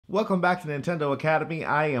Welcome back to Nintendo Academy.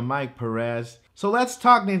 I am Mike Perez. So let's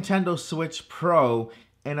talk Nintendo Switch Pro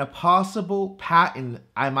and a possible patent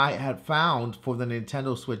I might have found for the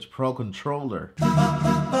Nintendo Switch Pro controller.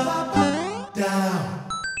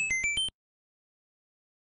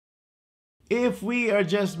 If we are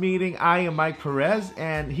just meeting, I am Mike Perez,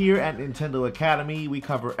 and here at Nintendo Academy, we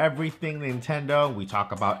cover everything Nintendo. We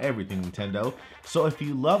talk about everything Nintendo. So if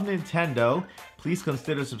you love Nintendo, please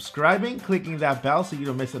consider subscribing, clicking that bell so you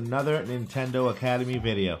don't miss another Nintendo Academy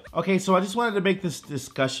video. Okay, so I just wanted to make this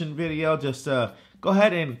discussion video just to go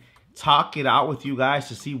ahead and talk it out with you guys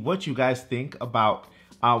to see what you guys think about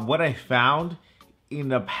what I found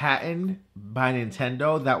in a patent by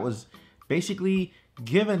Nintendo that was basically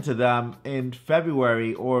given to them in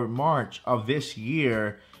February or March of this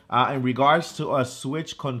year in regards to a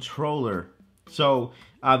Switch controller. So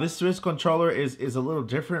this Switch controller is a little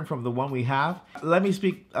different from the one we have. Let me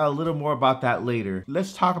speak a little more about that later.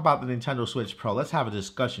 Let's talk about the Nintendo Switch Pro. Let's have a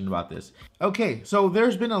discussion about this. Okay, so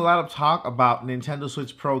there's been a lot of talk about Nintendo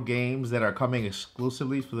Switch Pro games that are coming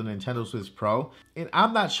exclusively for the Nintendo Switch Pro. And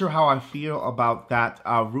I'm not sure how I feel about that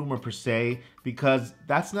rumor per se, because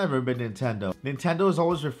that's never been Nintendo. Nintendo has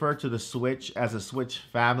always referred to the Switch as a Switch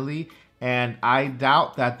family, and I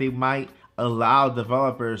doubt that they might allow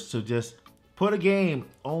developers to just put a game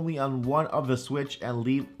only on one of the Switch and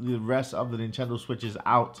leave the rest of the Nintendo Switches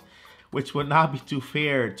out, which would not be too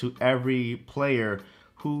fair to every player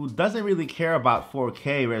who doesn't really care about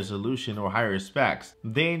 4K resolution or higher specs.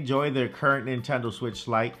 They enjoy their current Nintendo Switch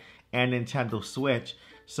Lite and Nintendo Switch,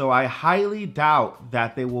 so I highly doubt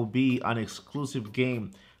that they will be an exclusive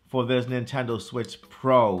game for this Nintendo Switch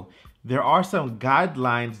Pro. There are some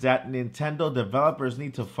guidelines that Nintendo developers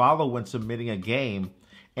need to follow when submitting a game,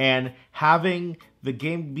 and having the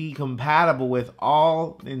game be compatible with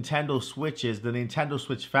all Nintendo Switches, the Nintendo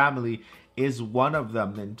Switch family, is one of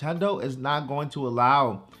them. Nintendo is not going to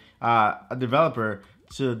allow a developer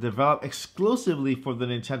to develop exclusively for the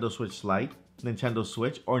Nintendo Switch Lite, Nintendo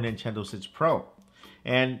Switch, or Nintendo Switch Pro.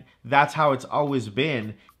 And that's how it's always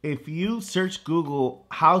been. If you search Google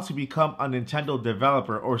how to become a Nintendo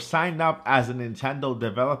developer or sign up as a Nintendo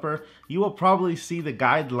developer, you will probably see the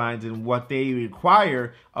guidelines and what they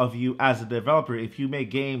require of you as a developer if you make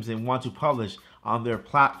games and want to publish on their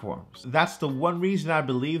platforms. That's the one reason I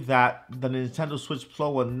believe that the Nintendo Switch Pro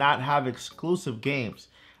will not have exclusive games.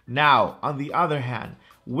 Now, on the other hand,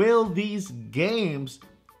 will these games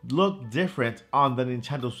look different on the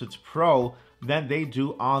Nintendo Switch Pro than they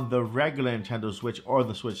do on the regular Nintendo Switch or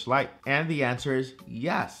the Switch Lite? And the answer is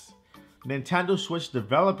yes. Nintendo Switch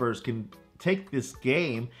developers can take this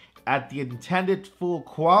game at the intended full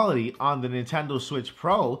quality on the Nintendo Switch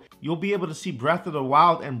Pro. You'll be able to see Breath of the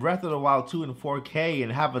Wild and Breath of the Wild 2 in 4K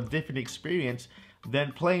and have a different experience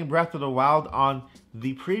than playing Breath of the Wild on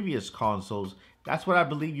the previous consoles. That's what I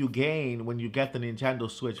believe you gain when you get the Nintendo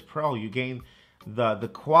Switch Pro. You gain the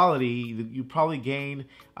quality, you probably gain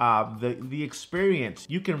the experience.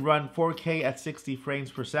 You can run 4K at 60 frames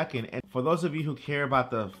per second. And for those of you who care about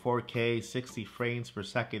the 4K 60 frames per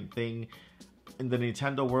second thing in the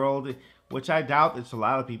Nintendo world, which I doubt it's a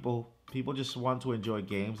lot of people just want to enjoy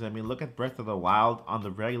games. I mean, look at Breath of the Wild on the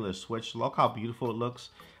regular Switch. Look how beautiful it looks.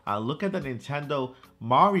 Look at the Nintendo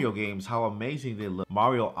Mario games, how amazing they look.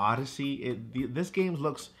 Mario Odyssey, this game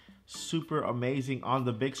looks super amazing on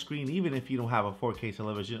the big screen, even if you don't have a 4K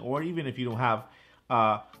television or even if you don't have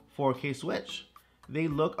a 4K Switch. They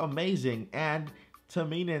look amazing, and to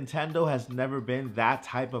me, Nintendo has never been that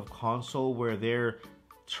type of console where they're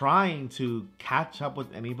trying to catch up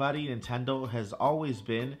with anybody. Nintendo has always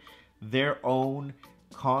been their own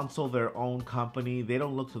console, their own company. They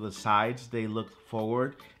don't look to the sides, they look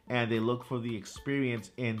forward, and they look for the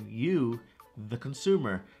experience in you, the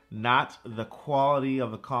consumer, not the quality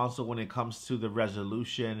of the console when it comes to the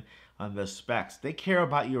resolution and the specs. They care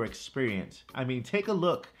about your experience. I mean, take a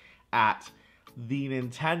look at the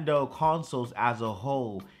Nintendo consoles as a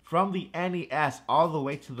whole. From the NES all the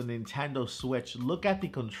way to the Nintendo Switch, look at the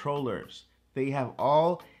controllers. They have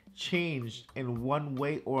all changed in one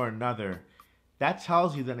way or another. That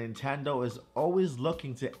tells you that Nintendo is always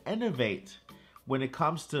looking to innovate when it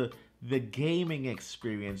comes to the gaming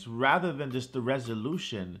experience rather than just the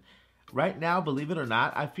resolution. Right now, believe it or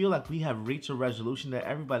not, I feel like we have reached a resolution that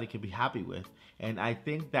everybody can be happy with. And I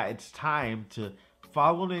think that it's time to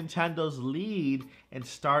follow Nintendo's lead and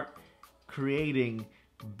start creating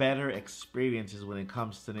better experiences when it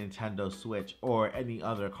comes to Nintendo Switch or any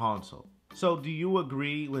other console. So do you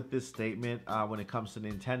agree with this statement when it comes to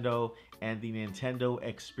Nintendo and the Nintendo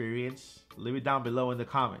experience? Leave it down below in the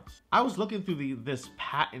comments. I was looking through this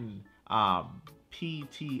patent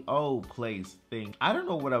PTO place thing. I don't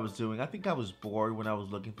know what I was doing. I think I was bored when I was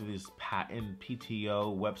looking through this patent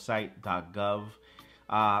PTO website.gov,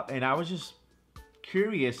 and I was just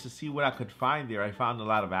curious to see what I could find there. I found a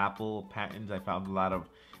lot of Apple patents. I found a lot of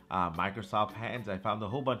Microsoft patents. I found a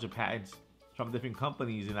whole bunch of patents from different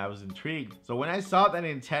companies, and I was intrigued. So when I saw that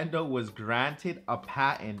Nintendo was granted a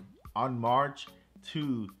patent on March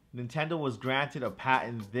 2, Nintendo was granted a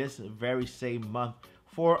patent this very same month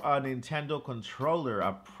for a Nintendo controller,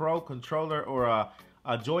 a Pro controller or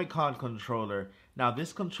a Joy-Con controller. Now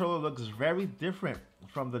this controller looks very different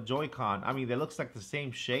from the Joy-Con. I mean, it looks like the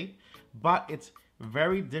same shape, but it's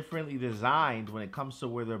very differently designed when it comes to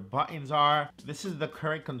where the buttons are. This is the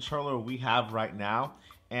current controller we have right now,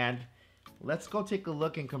 and let's go take a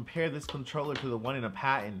look and compare this controller to the one in a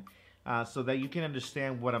patent so that you can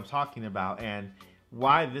understand what I'm talking about and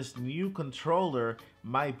why this new controller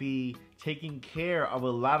might be taking care of a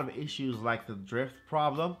lot of issues like the drift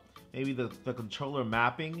problem, maybe the controller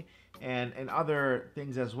mapping, and other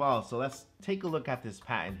things as well. So let's take a look at this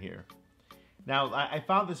patent here. Now, I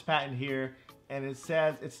found this patent here, and it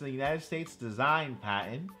says it's the United States design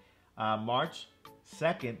patent, March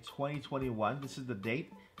 2nd, 2021. This is the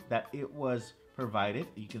date that it was provided.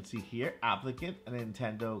 You can see here, applicant,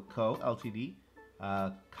 Nintendo Co. Ltd.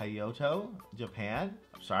 Kyoto, Japan.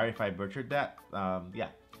 Sorry if I butchered that. Yeah,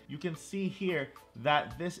 you can see here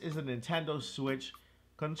that this is a Nintendo Switch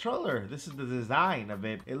controller. This is the design of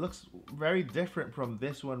it. It looks very different from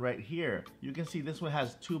this one right here. You can see this one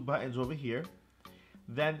has two buttons over here.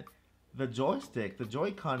 Then the joystick, the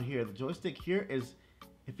Joy-Con here, the joystick here is,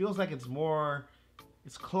 it feels like it's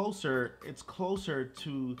closer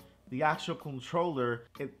to the actual controller.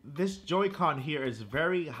 This Joy-Con here is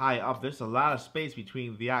very high up. There's a lot of space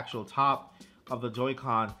between the actual top of the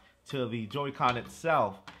Joy-Con to the Joy-Con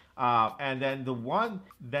itself. And then the one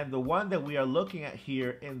that we are looking at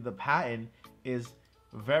here in the patent is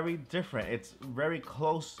very different. It's very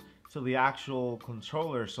close to the actual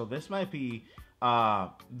controller. So this might be a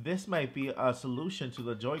solution to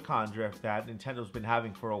the Joy-Con drift that Nintendo's been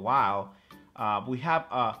having for a while. We have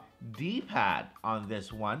a D-pad on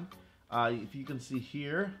this one. If you can see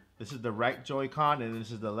here, this is the right Joy-Con and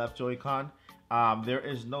this is the left Joy-Con. There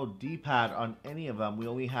is no D-pad on any of them. We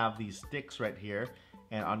only have these sticks right here,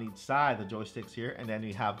 and on each side, the joysticks here, and then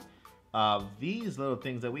we have these little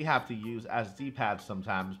things that we have to use as D-pads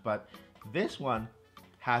sometimes, but this one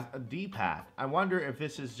has a D-pad. I wonder if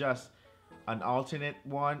this is just an alternate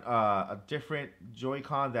one, a different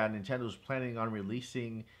Joy-Con that Nintendo's planning on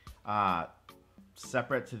releasing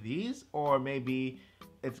separate to these, or maybe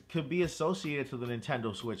it could be associated to the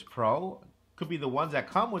Nintendo Switch Pro. Could be the ones that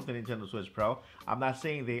come with the Nintendo Switch Pro. I'm not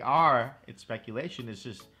saying they are. It's speculation. It's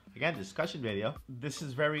just, again, discussion video. This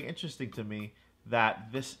is very interesting to me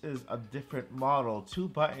that this is a different model. Two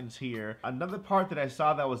buttons here. Another part that I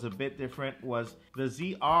saw that was a bit different was the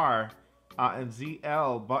ZR and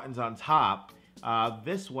ZL buttons on top.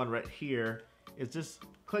 This one right here is just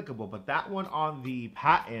clickable, but that one on the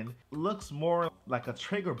patent looks more like a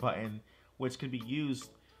trigger button, which could be used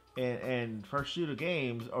in first shooter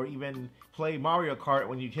games, or even play Mario Kart.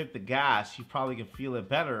 When you hit the gas, you probably can feel it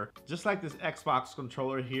better. Just like this Xbox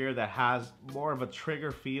controller here that has more of a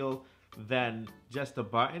trigger feel than just a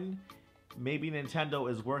button. Maybe Nintendo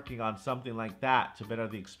is working on something like that to better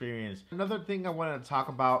the experience. Another thing I wanted to talk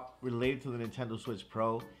about related to the Nintendo Switch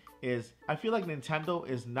Pro is I feel like Nintendo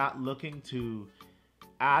is not looking to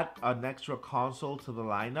add an extra console to the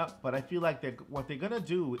lineup, but I feel like what they're gonna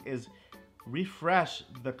do is refresh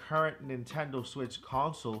the current Nintendo Switch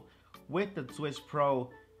console with the Switch Pro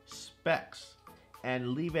specs and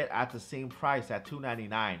leave it at the same price at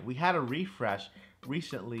 $299. We had a refresh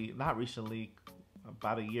recently, not recently,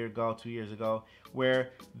 about a year ago, 2 years ago, where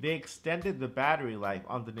they extended the battery life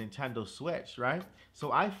on the Nintendo Switch, right?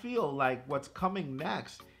 So I feel like what's coming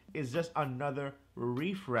next is just another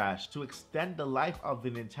refresh to extend the life of the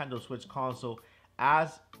Nintendo Switch console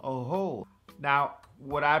as a whole. Now,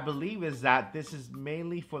 what I believe is that this is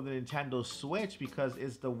mainly for the Nintendo Switch because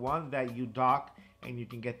it's the one that you dock and you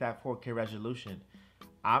can get that 4K resolution.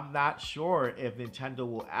 I'm not sure if Nintendo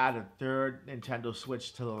will add a third Nintendo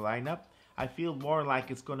Switch to the lineup. I feel more like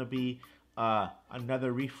it's going to be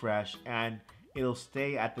another refresh and it'll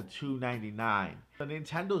stay at the $299. The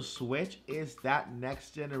Nintendo Switch is that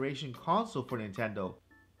next generation console for Nintendo.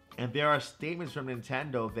 And there are statements from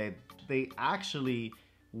Nintendo that they actually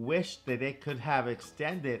wish that they could have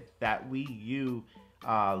extended that Wii U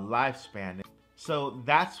lifespan. So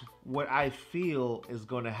that's what I feel is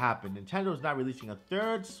going to happen. Nintendo is not releasing a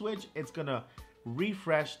third Switch. It's going to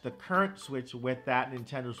refresh the current Switch with that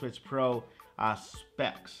Nintendo Switch Pro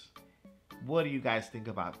specs. What do you guys think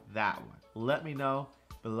about that one? Let me know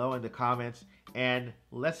below in the comments, and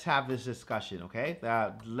let's have this discussion, okay?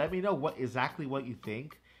 Let me know exactly what you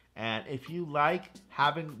think. And if you like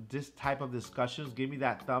having this type of discussions, give me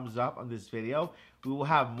that thumbs up on this video. We will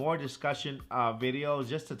have more discussion videos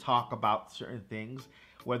just to talk about certain things,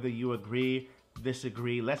 whether you agree,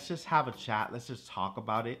 disagree. Let's just have a chat. Let's just talk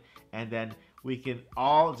about it. And then we can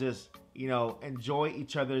all just, enjoy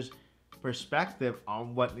each other's perspective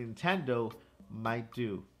on what Nintendo might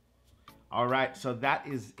do. All right, so that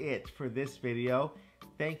is it for this video.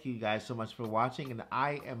 Thank you guys so much for watching, and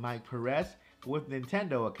I am Mike Perez with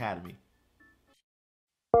Nintendo Academy.